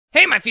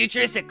Hey my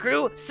futuristic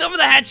crew, Silver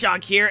the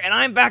Hedgehog here, and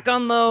I'm back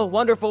on the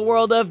wonderful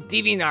world of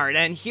Deviant Art,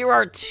 and here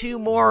are two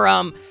more,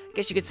 I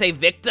guess you could say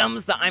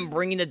victims that I'm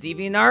bringing to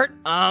Deviant Art.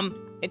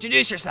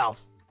 Introduce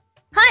yourselves.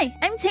 Hi,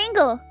 I'm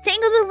Tangle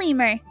the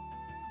lemur.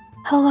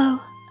 Hello,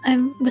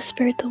 I'm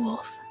Whisper the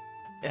wolf.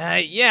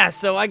 Yeah,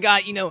 so I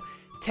got,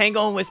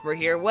 Tangle and Whisper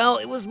here. Well,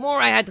 it was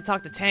more I had to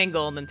talk to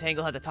Tangle, and then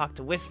Tangle had to talk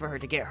to Whisper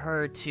to get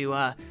her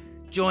to,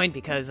 join,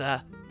 because,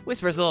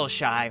 Whisper's a little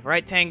shy,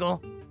 right,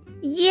 Tangle?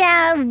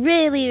 Yeah,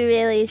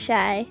 really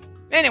shy.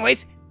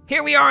 Anyways,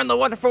 here we are in the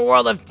wonderful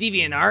world of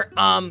Deviant Art.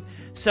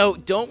 So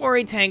don't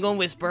worry, Tangle and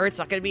Whisper, it's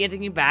not gonna be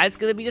anything bad. It's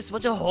gonna be just a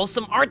bunch of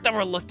wholesome art that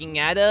we're looking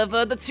at of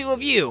the two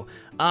of you.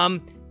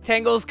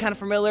 Tangle's kind of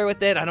familiar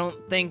with it. I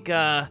don't think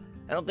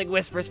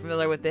Whisper's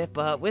familiar with it,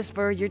 but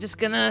Whisper, you're just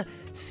gonna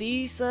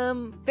see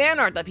some fan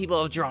art that people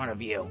have drawn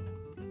of you.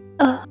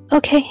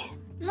 Okay.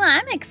 Well,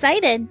 I'm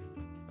excited.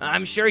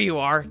 I'm sure you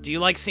are. Do you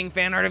like seeing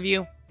fan art of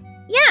you?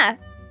 Yeah,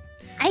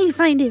 I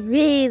find it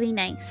really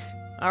nice.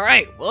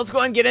 Alright, well let's go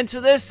ahead and get into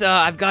this.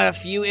 I've got a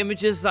few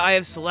images that I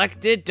have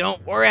selected.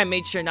 Don't worry, I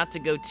made sure not to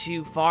go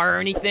too far or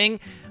anything.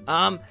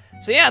 So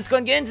yeah, let's go ahead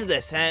and get into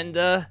this. And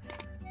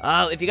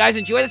if you guys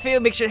enjoy this video,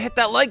 make sure to hit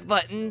that like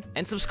button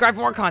and subscribe for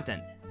more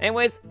content.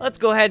 Anyways, let's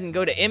go ahead and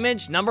go to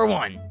image number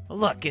 1.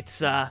 Look, it's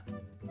the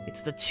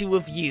two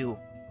of you.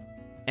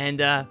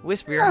 And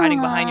Whisper, you're hiding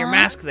behind your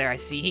mask there, I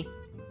see.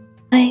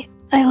 I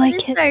like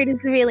This it. art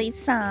is really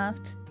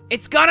soft.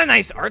 It's got a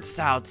nice art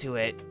style to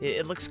it.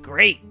 It looks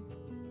great.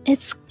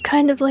 It's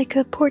kind of like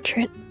a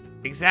portrait.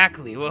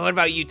 Exactly. Well, what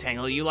about you,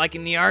 Tangle? You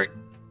liking the art?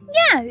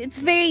 Yeah,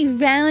 it's very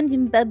round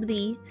and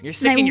bubbly. You're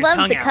sticking your and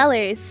I tongue love the out.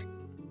 colors.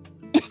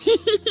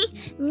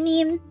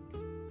 Mean.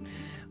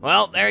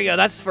 Well, there you go.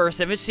 That's the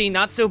first image. See,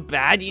 not so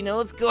bad.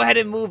 Let's go ahead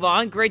and move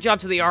on. Great job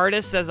to the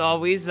artist, as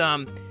always.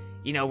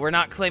 We're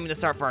not claiming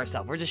this art for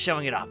ourselves. We're just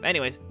showing it off.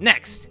 Anyways,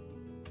 next.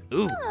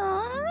 Ooh,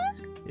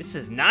 Aww. this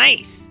is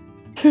nice.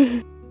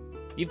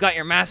 You've got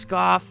your mask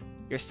off.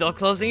 You're still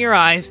closing your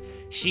eyes.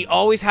 She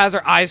always has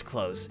her eyes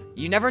closed.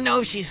 You never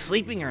know if she's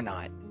sleeping or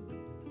not.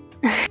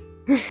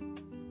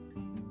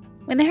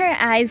 When her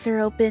eyes are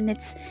open,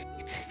 it's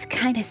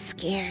kind of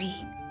scary.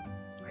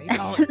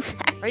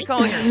 Are you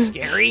calling her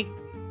scary?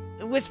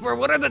 Whisper,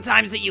 what are the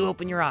times that you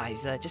open your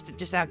eyes?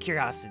 Just out of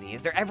curiosity.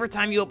 Is there ever a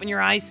time you open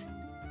your eyes?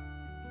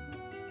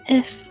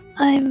 If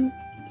I'm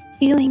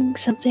feeling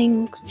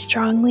something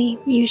strongly,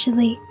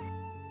 usually,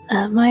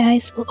 my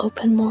eyes will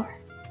open more.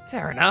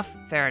 Fair enough,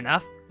 fair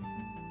enough.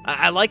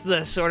 I like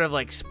the sort of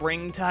like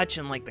spring touch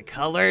and like the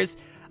colors.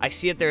 I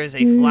see that there is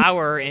a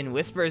flower in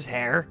Whisper's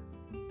hair.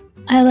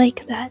 I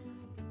like that.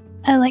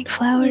 I like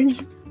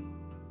flowers.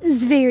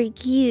 It's very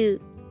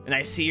cute. And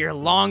I see your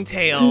long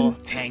tail,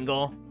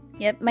 Tangle.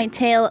 Yep, my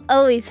tail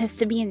always has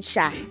to be in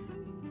shot.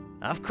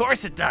 Of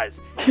course it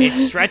does. It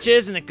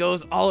stretches and it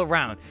goes all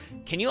around.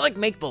 Can you like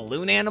make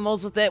balloon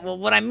animals with it? Well,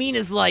 what I mean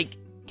is like,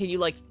 can you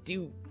like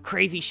do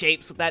crazy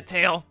shapes with that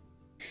tail?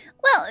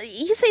 Well,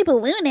 you say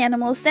balloon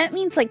animals, that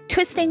means like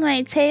twisting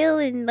my tail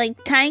and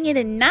like tying it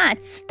in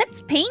knots.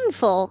 That's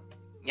painful.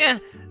 Yeah,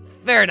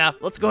 fair enough.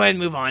 Let's go ahead and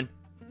move on.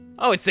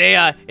 Oh, it's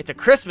a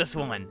Christmas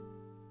one.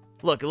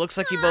 Look, it looks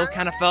like you both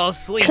kind of fell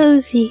asleep.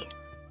 Cozy.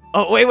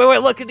 Oh, wait,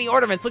 look at the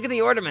ornaments. Look at the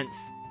ornaments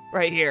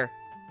right here.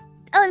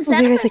 Oh, is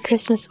that There's the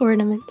Christmas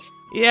ornaments.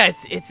 Yeah,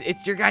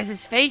 it's your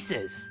guys'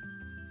 faces.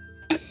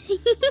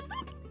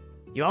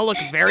 You all look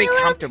very I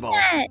love comfortable.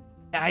 that.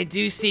 I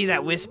do see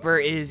that Whisper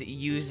is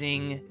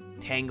using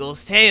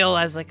Tangle's tail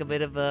as like a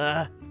bit of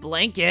a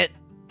blanket.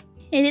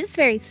 It is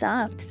very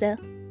soft, so.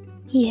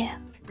 Yeah.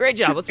 Great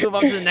job. Let's move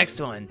on to the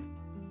next one.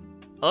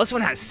 Oh, this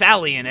one has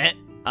Sally in it.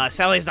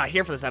 Sally's not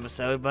here for this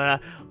episode,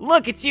 but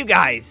look, it's you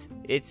guys.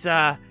 It's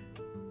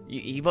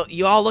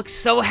you all look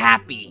so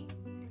happy.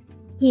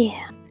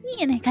 Yeah.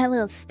 And I got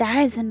little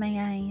stars in my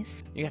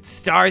eyes. You got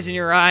stars in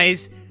your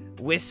eyes.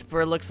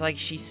 Whisper looks like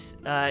she's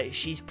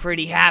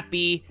pretty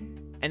happy.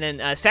 And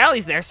then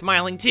Sally's there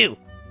smiling too.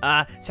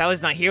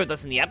 Sally's not here with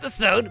us in the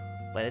episode,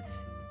 but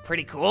it's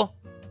pretty cool,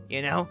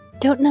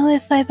 Don't know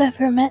if I've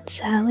ever met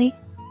Sally.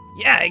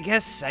 Yeah, I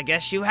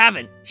guess you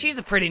haven't. She's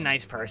a pretty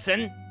nice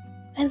person.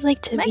 I'd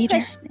like to meet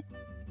her.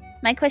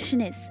 My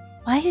question is,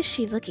 why is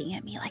she looking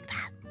at me like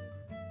that?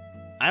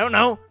 I don't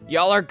know.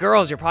 Y'all are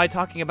girls. You're probably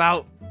talking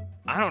about,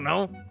 I don't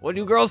know. What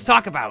do girls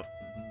talk about?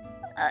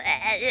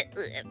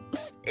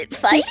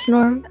 Fight? Just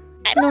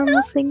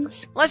normal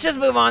things. Let's just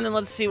move on and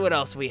let's see what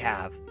else we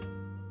have.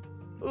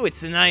 Ooh,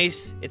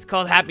 it's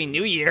called Happy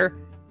New Year.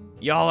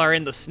 Y'all are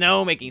in the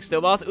snow making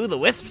snowballs. Ooh, the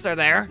wisps are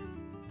there.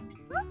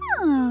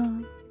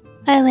 Oh.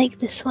 I like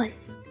this one.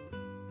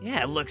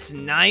 Yeah, it looks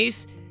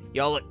nice.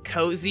 Y'all look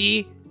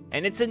cozy.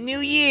 And it's a new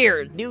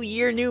year. New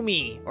year, new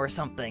me. Or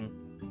something.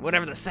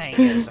 Whatever the saying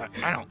is.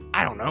 I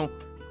don't know.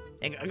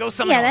 Go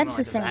something Yeah, along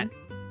that's the the lines of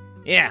saying.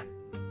 that. Yeah.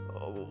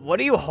 What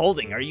are you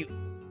holding?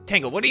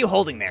 Tangle, what are you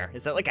holding there?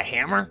 Is that like a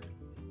hammer?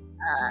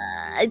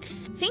 I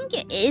think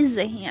it is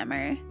a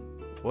hammer.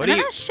 I'm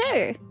not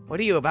sure. What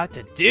are you about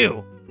to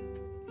do?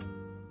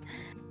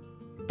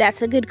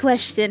 That's a good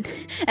question.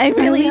 I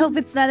really hope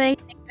it's not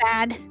anything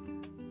bad.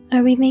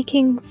 Are we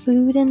making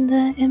food in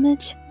the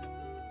image?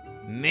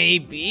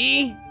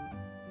 Maybe?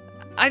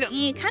 I don't...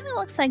 It kind of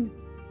looks like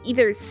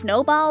either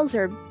snowballs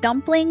or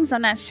dumplings.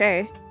 I'm not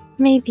sure.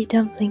 Maybe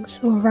dumplings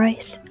or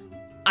rice.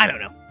 I don't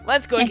know.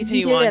 Let's go and And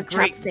continue you do on. have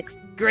chopsticks.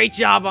 Great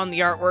job on the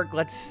artwork.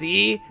 Let's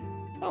see.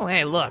 Oh,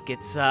 hey, look.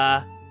 It's,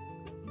 y'all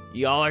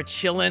are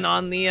chilling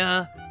on the,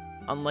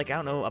 on, like, I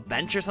don't know, a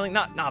bench or something?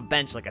 Not a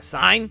bench, like a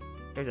sign.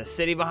 There's a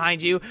city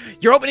behind you.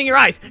 You're opening your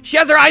eyes. She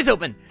has her eyes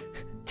open.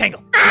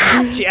 Tangle.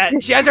 She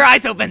has her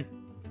eyes open.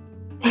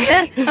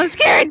 I'm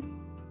scared.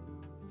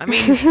 I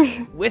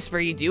mean, Whisper,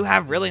 you do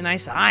have really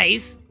nice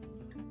eyes.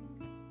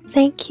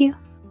 Thank you.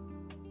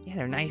 Yeah,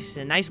 they're nice,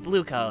 a nice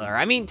blue color.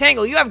 I mean,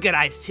 Tangle, you have good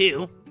eyes,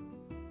 too.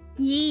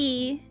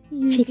 Yee.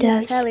 She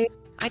does. Color.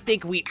 I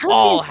think we I was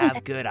all gonna say have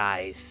that- good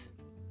eyes.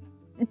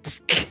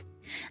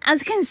 I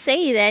was gonna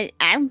say that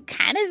I'm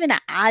kind of in an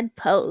odd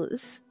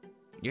pose.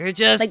 You're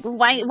just... Like,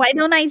 why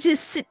don't I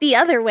just sit the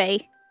other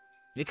way?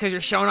 Because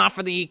you're showing off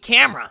for the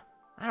camera.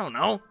 I don't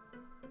know.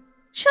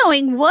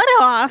 Showing what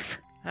off?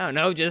 I don't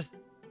know, just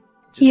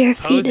Your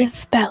feet posing.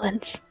 of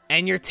balance.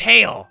 And your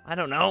tail. I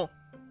don't know.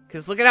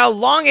 Because look at how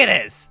long it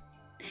is.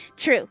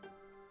 True.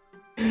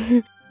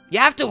 You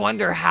have to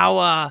wonder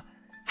how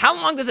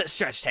long does it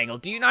stretch, Tangle?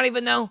 Do you not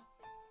even know?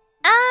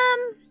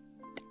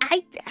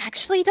 I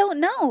actually don't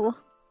know.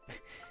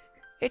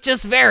 It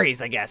just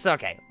varies, I guess.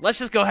 Okay, let's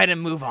just go ahead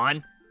and move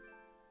on.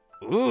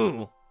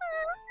 Ooh.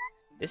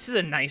 This is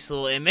a nice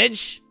little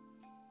image.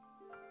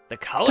 The The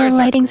colors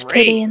lighting's are great.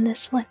 pretty in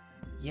this one.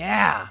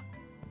 Yeah,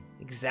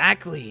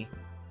 exactly.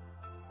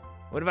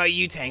 What about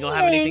you, Tangle?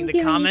 Have Yeah, anything to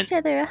giving comment? each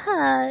other a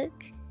hug.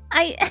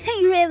 I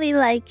really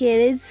like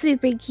it. It's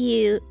super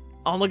cute.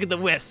 Oh, look at the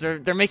wisp.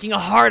 They're making a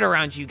heart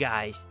around you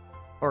guys.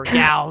 Or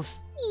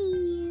gals.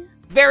 Eee.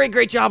 Very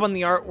great job on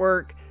the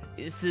artwork.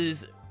 This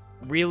is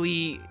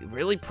really,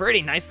 really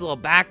pretty. Nice little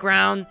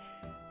background.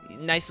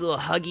 Nice little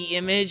huggy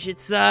image.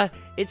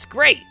 It's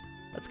great.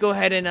 Let's go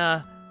ahead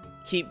and,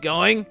 keep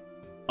going.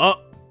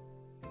 Oh,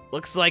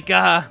 looks like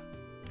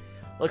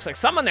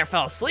someone there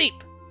fell asleep.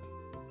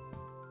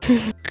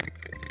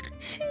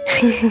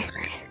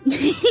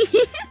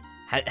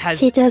 Has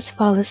She does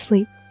fall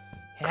asleep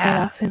quite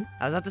yeah. often.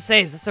 I was about to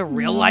say, is this a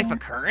real life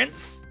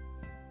occurrence?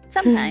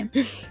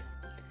 Sometimes.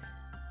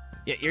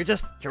 Yeah,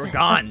 you're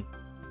gone.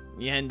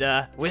 And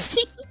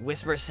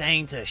Whisper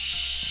saying to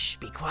shh,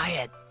 be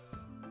quiet.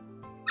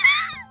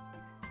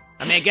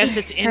 I mean, I guess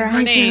it's in Her her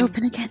eyes name. are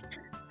open again.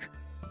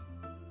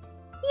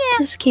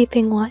 Just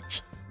keeping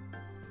watch.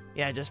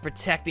 Yeah, just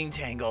protecting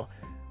Tangle.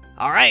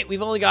 All right,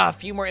 we've only got a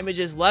few more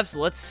images left, so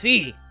let's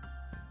see.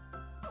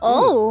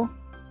 Oh.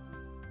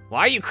 Why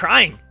are you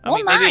crying? I Oh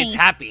mean, maybe my. it's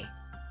happy.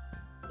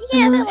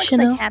 Yeah, that looks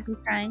Emotional. like happy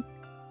crying.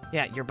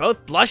 Yeah, you're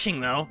both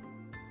blushing though.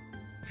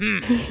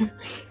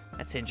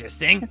 That's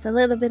interesting. That's a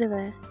little bit of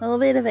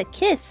a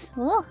kiss.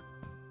 Oh.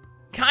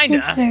 Kinda.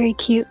 It's very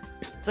cute.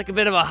 It's like a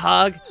bit of a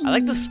hug. I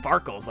like the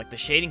sparkles. Like the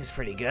shading's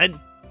pretty good.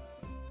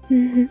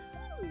 Hmm.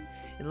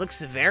 It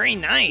looks very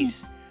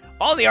nice.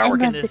 All the artwork in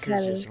love the this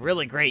is just colors.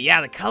 really great.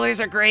 Yeah, the colors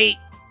are great.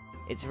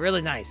 It's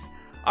really nice.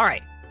 All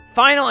right,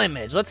 final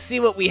image. Let's see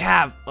what we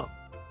have.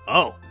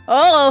 Oh.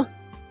 Oh.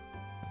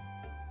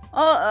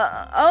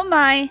 Oh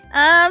my.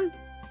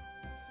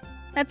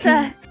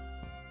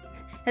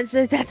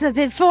 That's a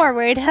bit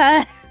forward,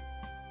 huh?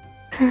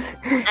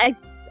 I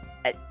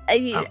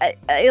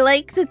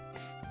like the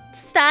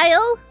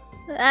style.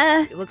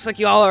 It looks like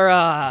you all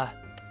are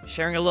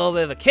sharing a little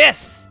bit of a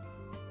kiss.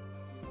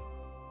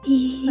 A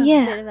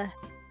Yeah. bit of a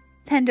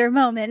tender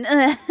moment.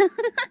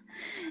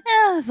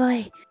 Oh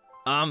boy.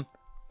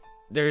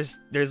 There's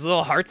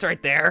little hearts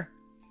right there.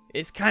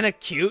 It's kind of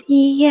cute,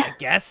 Yeah. I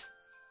guess.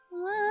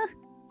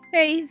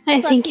 Very.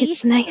 I think fluffy.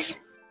 it's nice.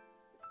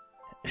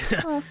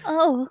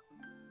 Oh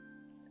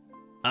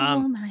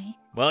my.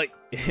 Well,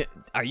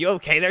 are you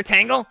okay there,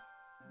 Tangle?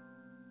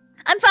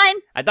 I'm fine.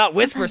 I thought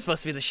Whisper was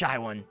supposed to be the shy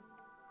one.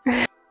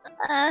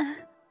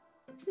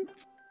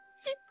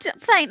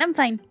 Fine. I'm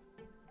fine.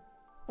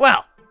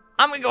 Well,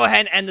 I'm gonna go ahead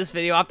and end this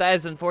video off. That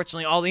is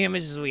unfortunately all the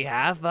images we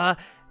have.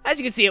 As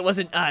you can see, it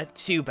wasn't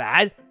too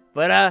bad,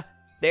 but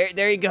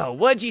there you go.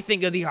 What'd you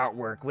think of the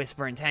artwork,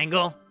 Whisper and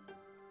Tangle?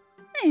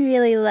 I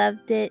really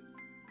loved it.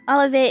 All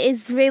of it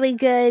is really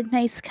good.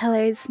 Nice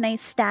colors,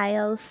 nice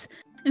styles,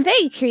 and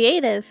very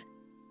creative.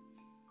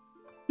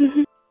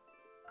 Hmm.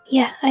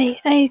 Yeah, I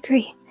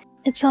agree.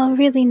 It's all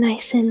really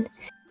nice and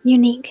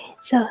unique.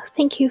 So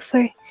thank you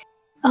for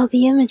all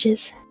the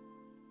images.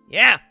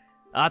 Yeah.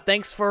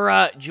 Thanks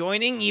for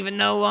joining, even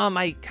though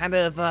I kind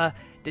of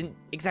didn't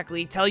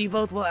exactly tell you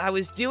both what I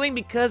was doing,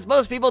 because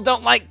most people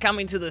don't like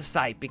coming to this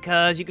site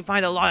because you can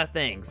find a lot of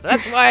things. But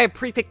that's why I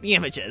pre-picked the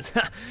images.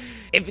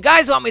 If you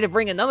guys want me to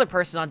bring another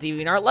person on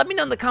Deviant Art, let me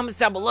know in the comments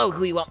down below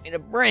who you want me to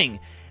bring.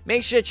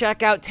 Make sure to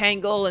check out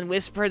Tangle and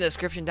Whisper in the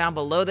description down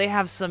below. They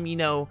have some,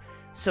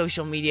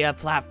 social media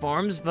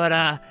platforms, but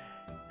I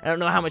don't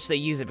know how much they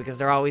use it because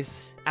they're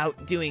always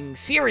out doing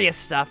serious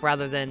stuff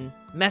rather than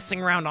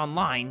messing around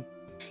online.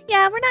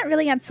 Yeah, we're not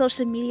really on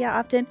social media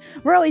often.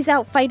 We're always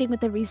out fighting with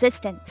the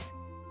resistance.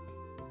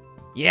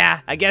 Yeah,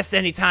 I guess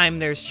anytime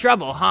there's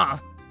trouble, huh?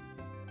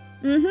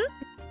 Mm-hmm.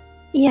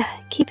 Yeah,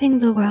 keeping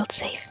the world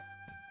safe.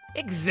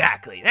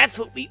 Exactly. That's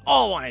what we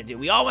all want to do.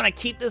 We all want to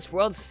keep this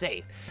world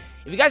safe.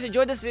 If you guys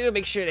enjoyed this video,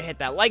 make sure to hit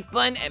that like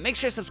button and make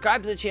sure to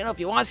subscribe to the channel if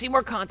you want to see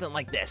more content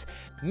like this.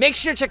 Make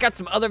sure to check out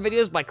some other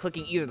videos by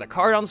clicking either the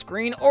card on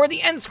screen or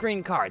the end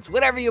screen cards,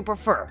 whatever you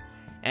prefer.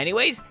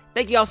 Anyways,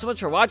 thank you all so much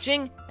for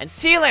watching, and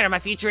see you later, my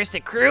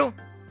futuristic crew!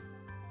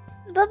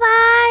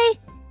 Bye-bye!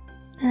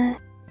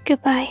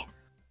 Goodbye.